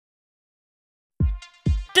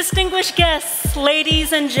Distinguished guests,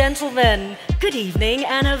 ladies and gentlemen, good evening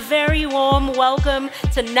and a very warm welcome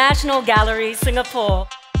to National Gallery Singapore.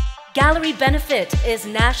 Gallery Benefit is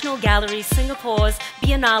National Gallery Singapore's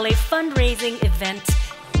Biennale fundraising event,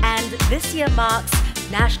 and this year marks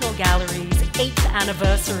National Gallery's 8th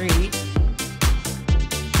anniversary.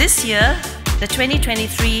 This year, the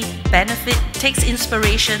 2023 Benefit takes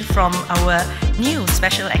inspiration from our new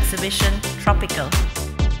special exhibition, Tropical.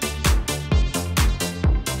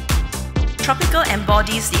 Tropical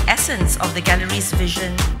embodies the essence of the gallery's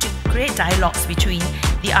vision to create dialogues between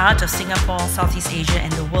the art of Singapore, Southeast Asia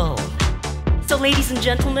and the world. So ladies and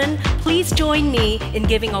gentlemen, please join me in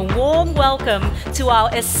giving a warm welcome to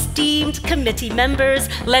our esteemed committee members,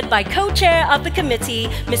 led by co-chair of the committee,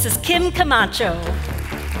 Mrs. Kim Camacho.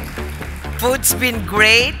 Food's been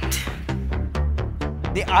great,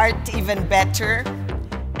 the art even better,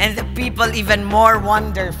 and the people even more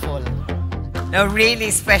wonderful. A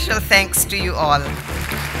really special thanks to you all.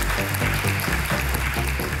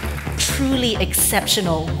 Truly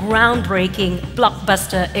exceptional, groundbreaking,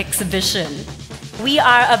 blockbuster exhibition. We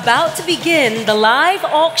are about to begin the live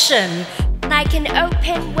auction. I can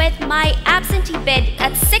open with my absentee bid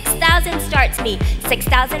at 6,000 starts me.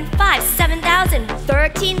 6,005, 7,000,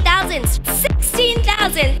 13,000,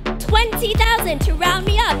 16,000, 20,000 to round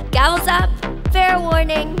me up. Gavels up, fair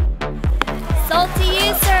warning. Sold to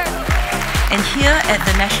you, sir. And here at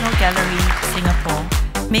the National Gallery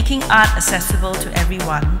Singapore, making art accessible to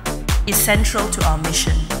everyone is central to our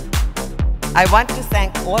mission. I want to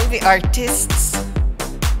thank all the artists,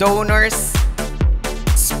 donors,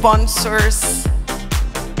 sponsors,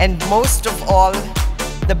 and most of all,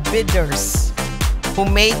 the bidders who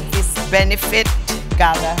made this Benefit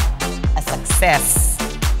Gala a success.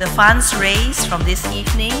 The funds raised from this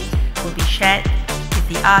evening will be shared with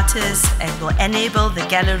the artists and will enable the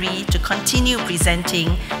gallery to continue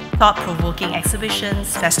presenting thought-provoking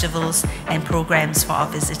exhibitions, festivals, and programs for our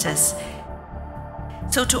visitors.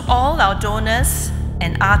 So to all our donors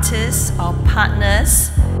and artists, our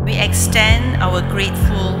partners, we extend our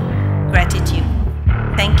grateful gratitude.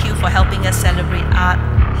 Thank you for helping us celebrate art.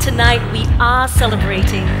 Tonight we are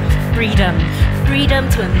celebrating freedom. Freedom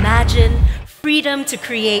to imagine, freedom to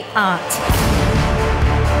create art.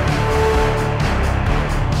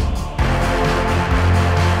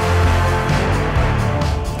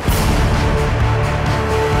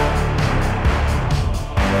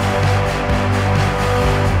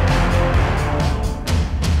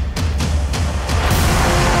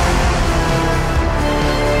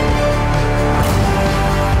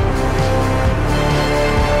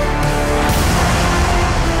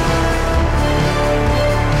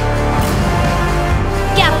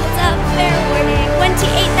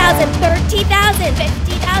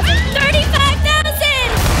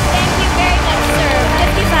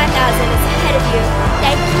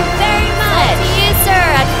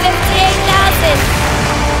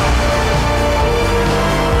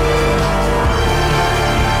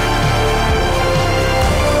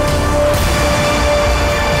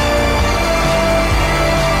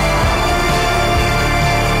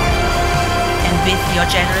 With your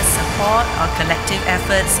generous support, our collective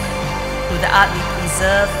efforts, through the art we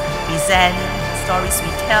preserve, present, the stories we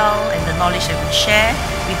tell, and the knowledge that we share,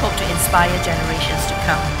 we hope to inspire generations to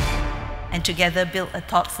come and together build a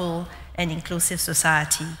thoughtful and inclusive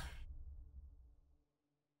society.